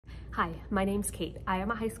Hi, my name's Kate. I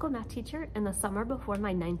am a high school math teacher in the summer before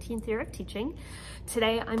my 19th year of teaching.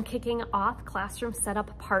 Today I'm kicking off classroom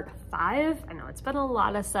setup part 5. I know it's been a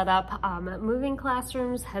lot of setup. Moving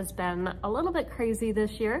classrooms has been a little bit crazy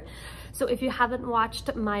this year. So if you haven't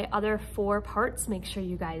watched my other 4 parts, make sure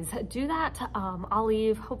you guys do that. I'll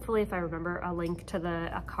leave, hopefully if I remember, a link to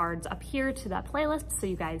the cards up here to that playlist so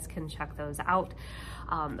you guys can check those out.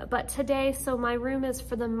 But today, so my room is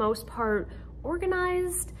for the most part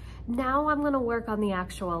organized. Now I'm gonna work on the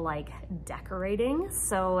actual decorating.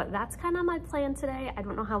 So that's kind of my plan today. I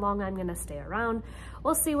don't know how long I'm gonna stay around.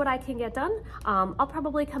 We'll see what I can get done. I'll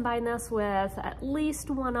probably combine this with at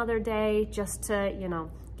least one other day just to,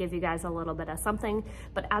 give you guys a little bit of something.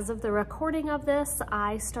 But as of the recording of this,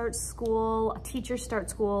 teachers start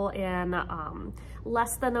school in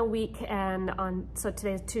less than a week, and so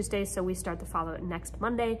today's Tuesday, so we start the next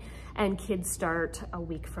Monday, and kids start a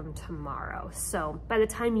week from tomorrow. So by the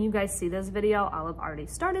time you guys see this video, I'll have already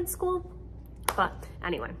started school. But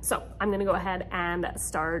anyway, so I'm gonna go ahead and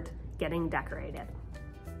start getting decorated.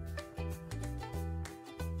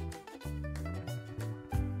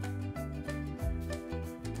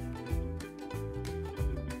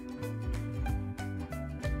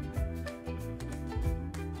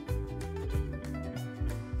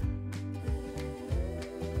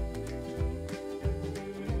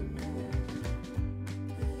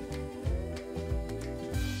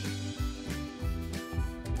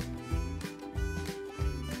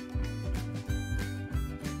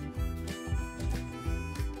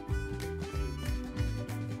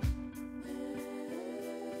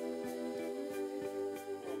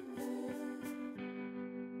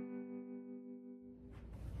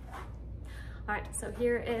 All right, so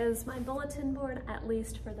here is my bulletin board, at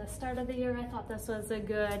least for the start of the year. I thought this was a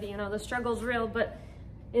good, the struggle's real, but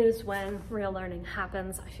it is when real learning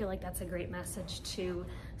happens. I feel like that's a great message to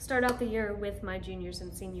start out the year with my juniors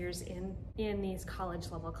and seniors in these college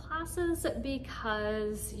level classes,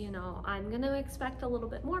 because, I'm gonna expect a little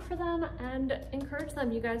bit more for them and encourage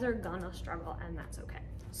them. You guys are gonna struggle, and that's okay.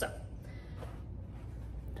 So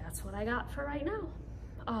that's what I got for right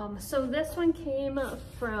now. So this one came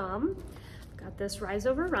from, got this Rise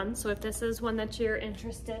Over Run. So if this is one that you're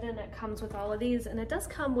interested in, it comes with all of these, and it does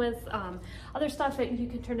come with other stuff that you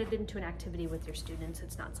can turn it into an activity with your students.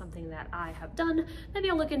 It's not something that I have done.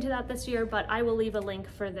 Maybe I'll look into that this year, but I will leave a link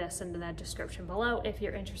for this in the description below if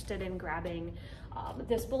you're interested in grabbing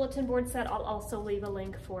this bulletin board set. I'll also leave a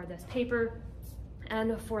link for this paper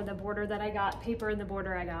and for the border that I got. Paper and the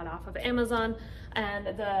border I got off of Amazon, and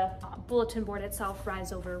the bulletin board itself,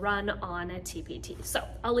 Rise Over Run, on a TPT. So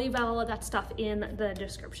I'll leave all of that stuff in the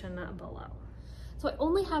description below. So I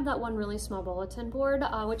only have that one really small bulletin board,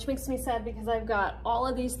 which makes me sad because I've got all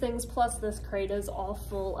of these things, plus this crate is all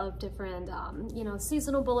full of different,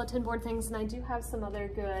 seasonal bulletin board things, and I do have some other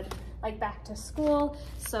good, back to school,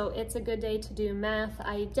 so it's a good day to do math.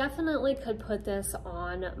 I definitely could put this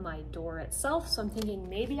on my door itself, so I'm thinking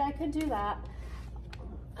maybe I could do that.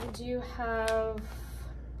 I do have,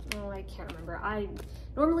 I can't remember.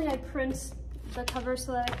 Normally I print the covers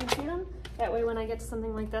so that I can see them. That way when I get to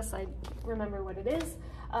something like this, I remember what it is.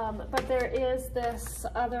 But there is this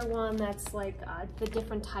other one that's the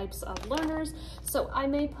different types of learners. So I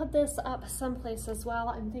may put this up someplace as well.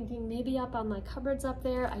 I'm thinking maybe up on my cupboards up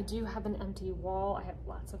there. I do have an empty wall. I have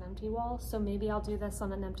lots of empty walls, so maybe I'll do this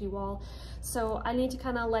on an empty wall. So I need to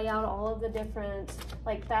kind of lay out all of the different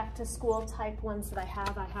back to school type ones that I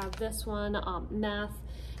have. I have this one, math.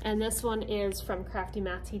 And this one is from Crafty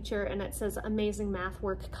Math Teacher, and it says amazing math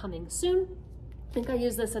work coming soon. I think I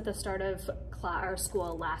used this at the start of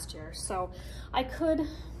school last year, so I could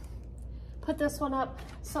put this one up.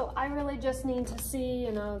 So I really just need to see,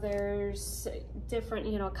 there's different,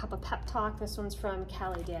 a cup of pep talk. This one's from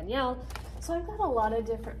Callie Danielle. So I've got a lot of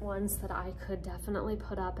different ones that I could definitely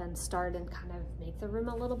put up and start and kind of make the room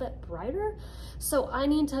a little bit brighter. So I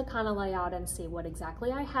need to kind of lay out and see what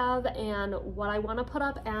exactly I have and what I want to put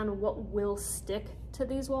up and what will stick to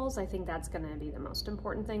these walls. I think that's going to be the most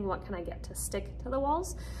important thing. What can I get to stick to the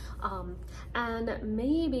walls? And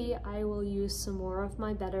maybe I will use some more of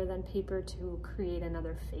my Better Than paper to create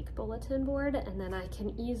another fake bulletin board, and then I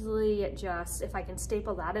can easily just, if I can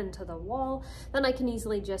staple that into the wall, then I can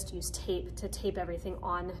easily just use tape to tape everything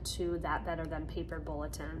on to that Better Than paper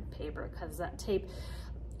bulletin paper, because that tape,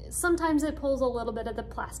 sometimes it pulls a little bit of the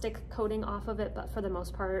plastic coating off of it, but for the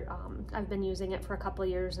most part, I've been using it for a couple of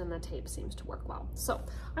years and the tape seems to work well. So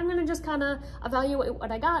I'm gonna just kind of evaluate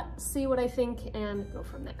what I got, see what I think, and go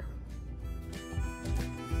from there.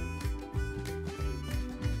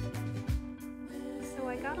 So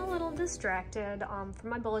I got a little distracted from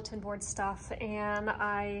my bulletin board stuff, and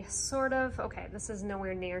okay, this is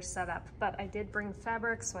nowhere near set up, but I did bring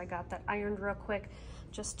fabric, so I got that ironed real quick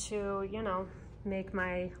just to, you know, make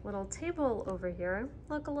my little table over here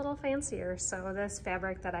look a little fancier. So this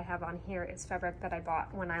fabric that I have on here is fabric that I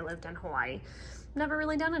bought when I lived in Hawaii. Never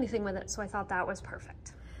really done anything with it, so I thought that was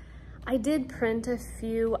perfect. I did print a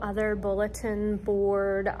few other bulletin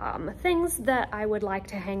board things that I would like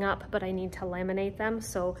to hang up, but I need to laminate them.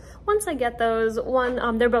 So once I get those,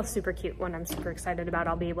 they're both super cute. One I'm super excited about,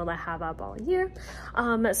 I'll be able to have up all year.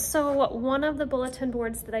 So one of the bulletin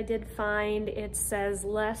boards that I did find, it says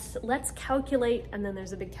let's calculate, and then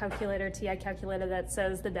there's a big calculator, TI calculator, that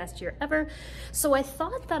says the best year ever. So I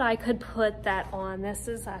thought that I could put that on. This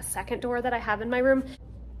is a second door that I have in my room.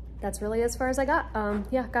 That's really as far as I got.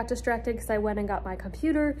 Yeah, got distracted because I went and got my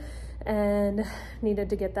computer and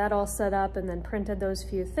needed to get that all set up, and then printed those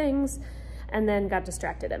few things, and then got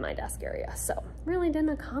distracted in my desk area. So really didn't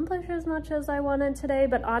accomplish as much as I wanted today,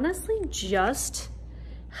 but honestly, just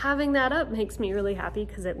having that up makes me really happy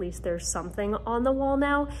because at least there's something on the wall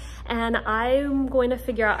now. And I'm going to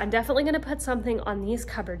figure out, I'm definitely gonna put something on these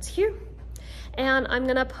cupboards here. And I'm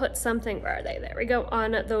gonna put something, where are they? There we go,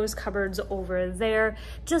 on those cupboards over there,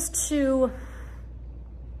 just to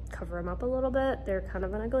cover them up a little bit. They're kind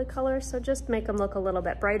of an ugly color, so just make them look a little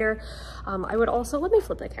bit brighter. I would also, let me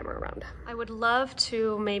flip the camera around. I would love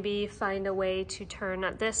to maybe find a way to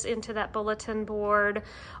turn this into that bulletin board,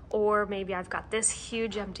 or maybe I've got this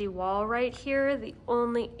huge empty wall right here. The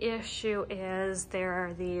only issue is there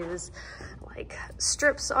are these like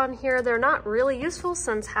strips on here. They're not really useful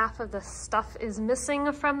since half of the stuff is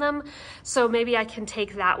missing from them. So maybe I can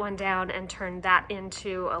take that one down and turn that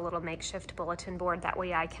into a little makeshift bulletin board. That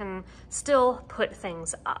way I can still put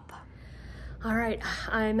things up. All right,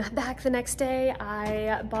 I'm back the next day.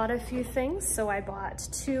 I bought a few things. So I bought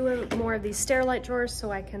 2 more of these Stairlight drawers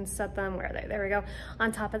so I can set them, where are they? There we go,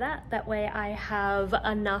 on top of that. That way I have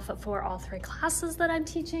enough for all 3 classes that I'm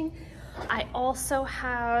teaching. I also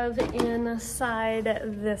have inside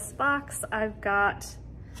this box, I've got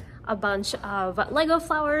a bunch of Lego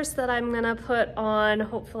flowers that I'm gonna put on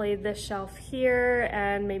hopefully this shelf here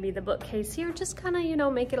and maybe the bookcase here, just kind of, you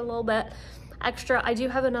know, make it a little bit extra. I do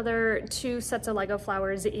have another 2 sets of Lego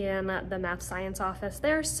flowers in the math science office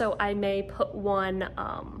there, so I may put one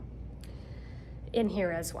in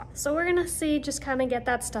here as well. So we're gonna see, just kind of get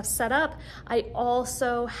that stuff set up. I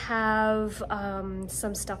also have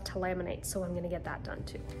some stuff to laminate, so I'm gonna get that done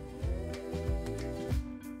too.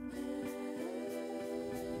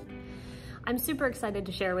 I'm super excited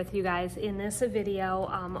to share with you guys in this video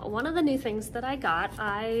one of the new things that I got.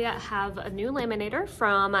 I have a new laminator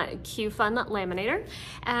from QFun Laminator,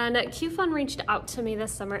 and QFun reached out to me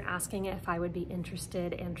this summer asking if I would be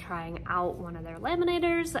interested in trying out one of their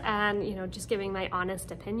laminators and, you know, just giving my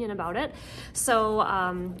honest opinion about it. So,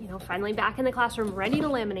 you know, finally back in the classroom, ready to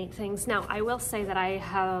laminate things. Now, I will say that I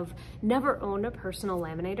have never owned a personal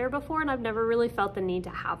laminator before, and I've never really felt the need to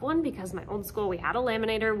have one because my old school, we had a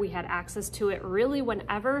laminator, we had access to it really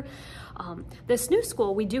whenever. This new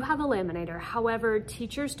school, we do have a laminator. However,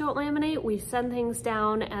 teachers don't laminate. We send things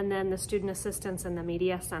down, and then the student assistants in the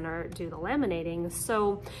media center do the laminating.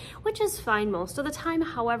 So, which is fine most of the time.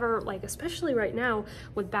 However, like especially right now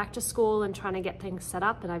with back to school and trying to get things set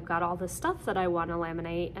up, and I've got all this stuff that I want to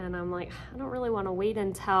laminate, and I'm like, I don't really want to wait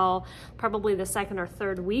until probably the 2nd or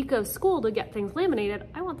 3rd week of school to get things laminated.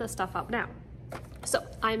 I want this stuff up now. So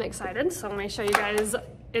I'm excited. So let me show you guys.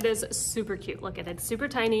 It is super cute. Look at it, it's super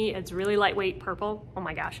tiny. It's really lightweight purple. Oh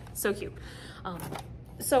my gosh, so cute.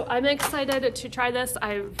 So I'm excited to try this.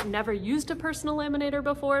 I've never used a personal laminator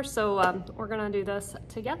before, so we're gonna do this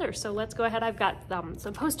together. So let's go ahead. I've got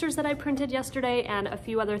some posters that I printed yesterday and a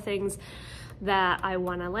few other things that I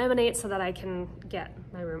wanna laminate so that I can get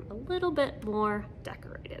my room a little bit more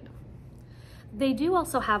decorated. They do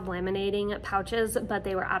also have laminating pouches, but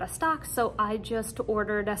they were out of stock, so I just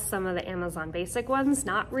ordered some of the Amazon basic ones.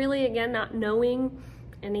 Not really, again, not knowing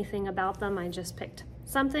anything about them. I just picked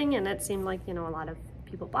something, and it seemed like, you know, a lot of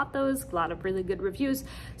people bought those, a lot of really good reviews,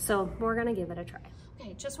 so we're gonna give it a try.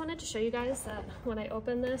 Okay, just wanted to show you guys that when I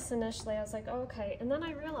opened this initially, I was like, oh, okay, and then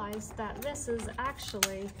I realized that this is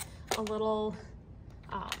actually a little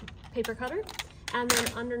paper cutter. And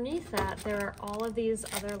then underneath that, there are all of these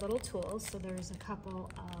other little tools. So there's a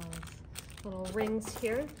couple of little rings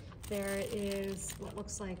here. There is what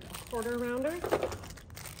looks like a quarter rounder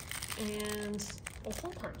and a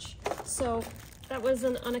hole punch. So that was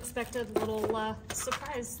an unexpected little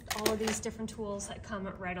surprise. All of these different tools that come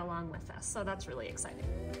right along with this. So that's really exciting.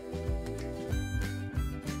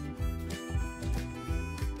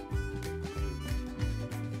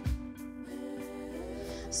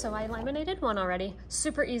 so I laminated one already.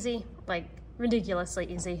 Super easy, like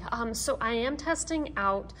ridiculously easy. So I am testing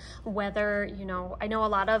out whether, you know, I know a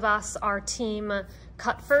lot of us are team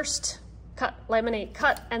cut first, cut, laminate,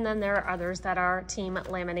 cut, and then there are others that are team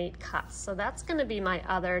laminate, cut. So that's gonna be my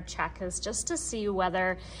other check, is just to see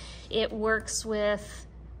whether it works with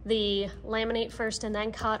the laminate first and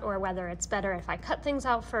then cut, or whether it's better if I cut things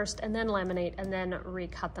out first and then laminate and then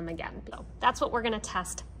recut them again. So that's what we're gonna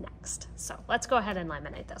test next. So let's go ahead and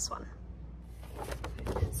laminate this one.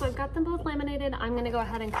 So I've got them both laminated. I'm gonna go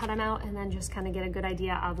ahead and cut them out and then just kind of get a good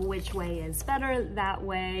idea of which way is better. That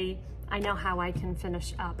way I know how I can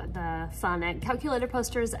finish up the fun and calculator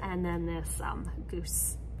posters and then this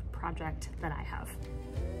goose project that I have.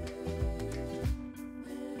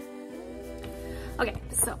 Okay,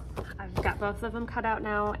 so I've got both of them cut out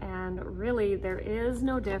now, and really there is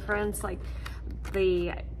no difference. Like,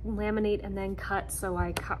 the laminate and then cut, so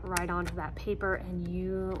I cut right onto that paper,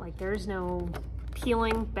 and like there's no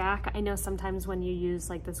peeling back. I know sometimes when you use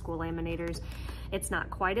like the school laminators, it's not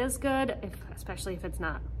quite as good, especially if it's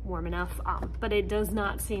not warm enough, but it does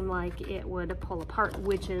not seem like it would pull apart,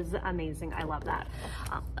 which is amazing. I love that.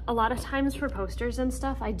 A lot of times for posters and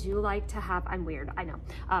stuff, I do like to have, I'm weird, I know.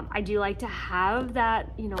 I do like to have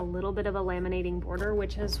that, you know, little bit of a laminating border,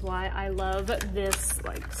 which is why I love this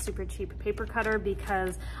like super cheap paper cutter,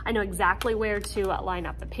 because I know exactly where to line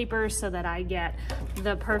up the paper so that I get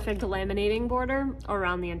the perfect laminating border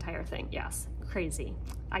around the entire thing. Yes, crazy.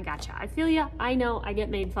 I gotcha. I feel ya. I know I get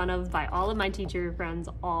made fun of by all of my teacher friends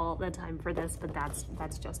all the time for this, but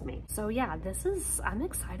that's just me. So yeah, I'm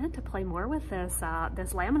excited to play more with this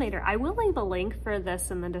this laminator. I will leave a link for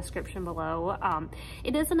this in the description below.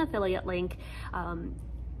 It is an affiliate link.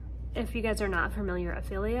 If you guys are not familiar,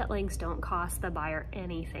 affiliate links don't cost the buyer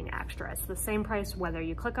anything extra. It's the same price whether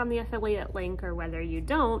you click on the affiliate link or whether you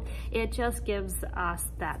don't. It just gives us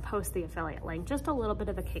that post the affiliate link just a little bit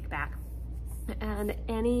of a kickback. And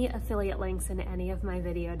any affiliate links in any of my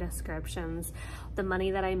video descriptions, the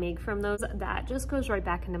money that I make from those, that just goes right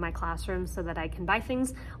back into my classroom so that I can buy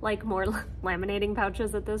things like more laminating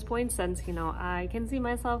pouches at this point, since, you know, I can see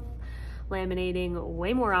myself laminating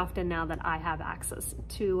way more often now that I have access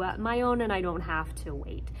to my own and I don't have to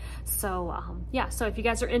wait. So yeah, so if you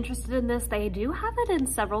guys are interested in this, they do have it in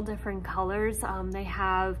several different colors. They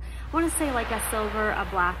have, I want to say like a silver, a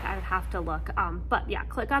black, I would have to look. But yeah,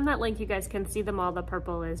 click on that link, you guys can see them all. The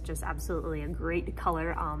purple is just absolutely a great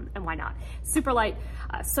color, and why not? Super light.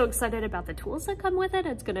 So excited about the tools that come with it.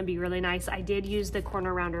 It's gonna be really nice. I did use the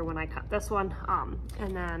corner rounder when I cut this one,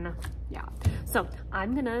 and then yeah, so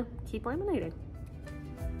I'm gonna keep laminating.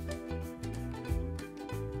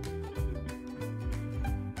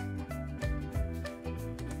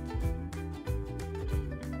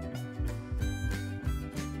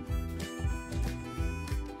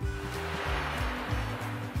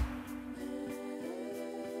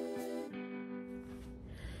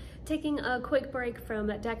 Taking a quick break from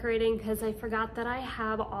decorating because I forgot that I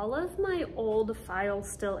have all of my old files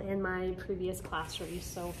still in my previous classroom.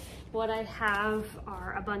 So what I have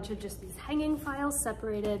are a bunch of just these hanging files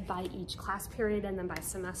separated by each class period and then by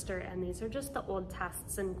semester, and these are just the old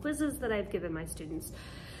tests and quizzes that I've given my students.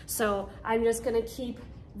 So I'm just gonna keep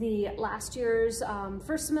the last year's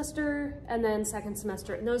first semester and then second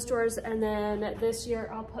semester in those drawers, and then this year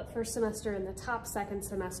I'll put first semester in the top, second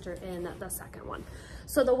semester in the second one.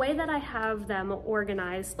 So the way that I have them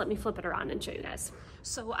organized, let me flip it around and show you guys.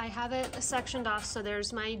 So I have it sectioned off, so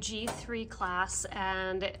there's my G3 class,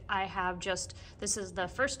 and I have just, this is the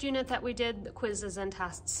first unit that we did, the quizzes and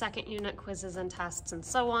tests, second unit, quizzes and tests, and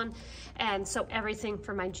so on. And so everything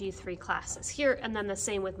for my G3 class is here, and then the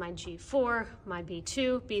same with my G4, my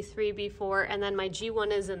B2, B3, B4, and then my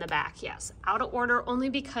G1 is in the back. Yes, out of order only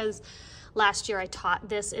because last year I taught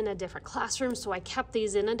this in a different classroom, so I kept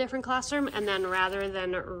these in a different classroom, and then rather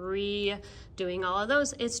than redoing all of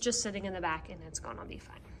those, it's just sitting in the back and it's gonna be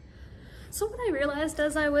fine. So what I realized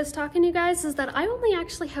as I was talking to you guys is that I only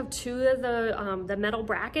actually have two of the metal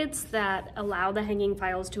brackets that allow the hanging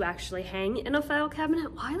files to actually hang in a file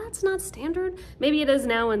cabinet. Why that's not standard? Maybe it is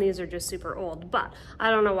now and these are just super old, but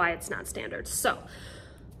I don't know why it's not standard. So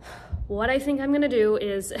what I think I'm gonna do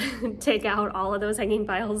is take out all of those hanging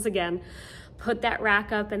files again, put that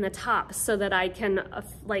rack up in the top so that I can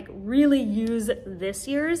like really use this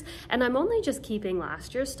year's, and I'm only just keeping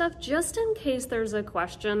last year's stuff just in case there's a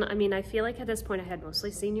question. I mean, I feel like at this point I had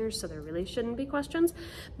mostly seniors, so there really shouldn't be questions,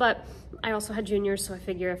 but I also had juniors, so I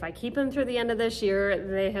figure if I keep them through the end of this year,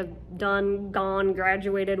 they have done, gone,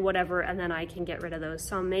 graduated, whatever, and then I can get rid of those.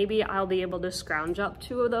 So maybe I'll be able to scrounge up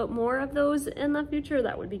more of those in the future.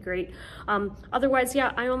 That would be great. Otherwise,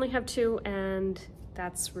 yeah, I only have two, and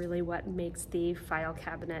that's really what makes the file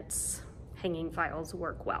cabinets hanging files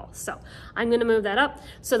work well. So I'm gonna move that up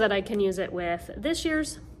so that I can use it with this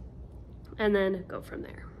year's and then go from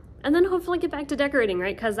there. And then hopefully get back to decorating,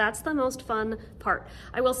 right? Because that's the most fun part.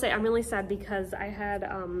 I will say I'm really sad because I had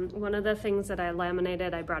one of the things that I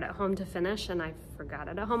laminated, I brought it home to finish and I forgot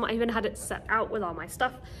it at home. I even had it set out with all my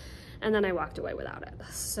stuff and then I walked away without it.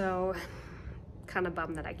 So kind of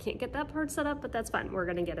bummed that I can't get that part set up, but that's fine. We're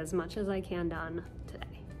gonna get as much as I can done today.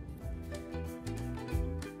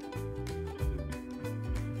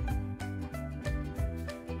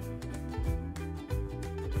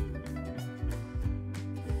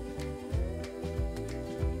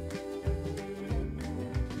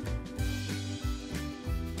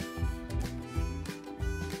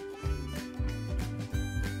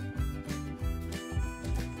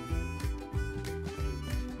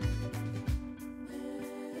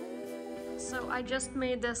 So I just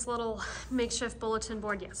made this little makeshift bulletin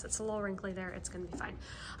board. Yes, it's a little wrinkly there. It's gonna be fine.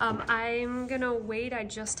 I'm gonna wait. I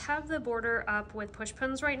just have the border up with push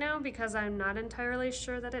pins right now because I'm not entirely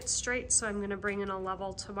sure that it's straight. So I'm gonna bring in a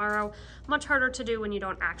level tomorrow. Much harder to do when you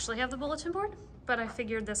don't actually have the bulletin board, but I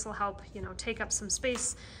figured this will help, you know, take up some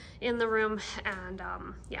space in the room. And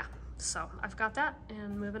yeah, so I've got that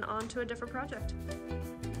and moving on to a different project.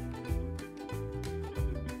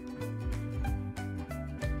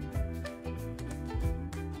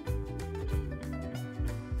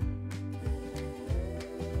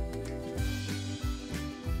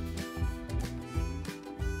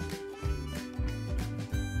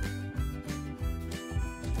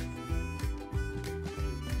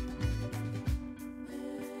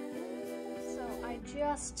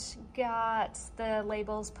 Just got the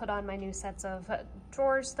labels put on my new sets of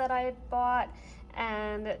drawers that I had bought,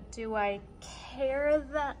 and do I care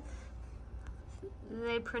that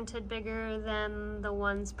they printed bigger than the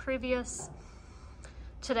ones previous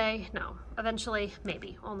today? No. Eventually,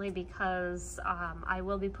 maybe, only because I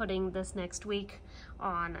will be putting this next week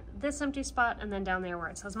on this empty spot, and then down there where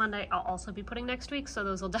it says Monday, I'll also be putting next week, so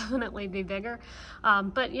those will definitely be bigger.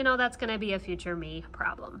 But you know, that's gonna be a future me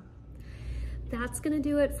problem. That's gonna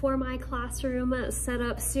do it for my classroom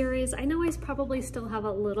setup series. I know I probably still have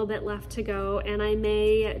a little bit left to go and I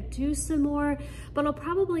may do some more, but I'll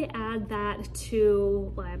probably add that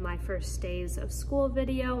to my first days of school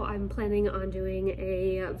video. I'm planning on doing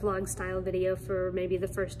a vlog style video for maybe the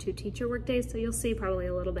first 2 teacher work days, so you'll see probably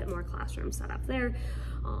a little bit more classroom setup there.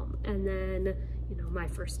 And then, you know, my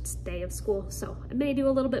first day of school. So I may do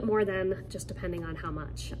a little bit more then, just depending on how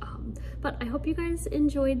much. But I hope you guys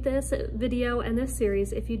enjoyed this video and this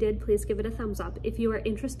series. If you did, please give it a thumbs up. If you are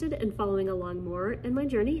interested in following along more in my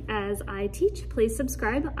journey as I teach, please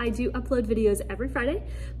subscribe. I do upload videos every Friday,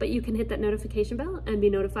 but you can hit that notification bell and be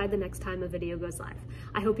notified the next time a video goes live.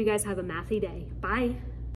 I hope you guys have a mathy day. Bye.